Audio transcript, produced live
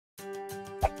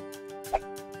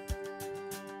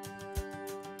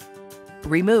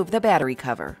Remove the battery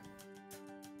cover.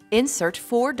 Insert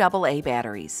 4 AA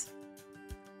batteries.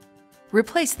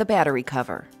 Replace the battery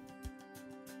cover.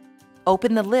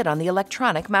 Open the lid on the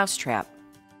electronic mousetrap.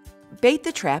 Bait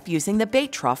the trap using the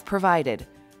bait trough provided.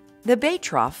 The bait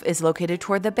trough is located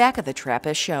toward the back of the trap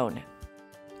as shown.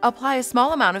 Apply a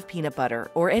small amount of peanut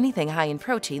butter or anything high in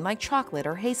protein like chocolate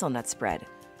or hazelnut spread.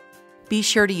 Be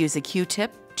sure to use a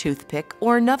Q-tip, toothpick,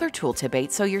 or another tool to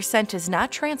bait so your scent is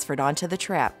not transferred onto the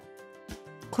trap.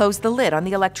 Close the lid on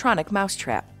the electronic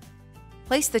mousetrap.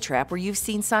 Place the trap where you've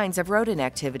seen signs of rodent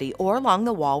activity or along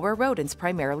the wall where rodents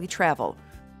primarily travel.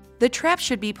 The trap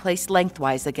should be placed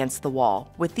lengthwise against the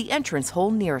wall, with the entrance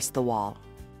hole nearest the wall.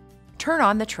 Turn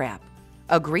on the trap.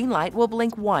 A green light will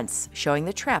blink once, showing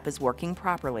the trap is working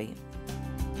properly.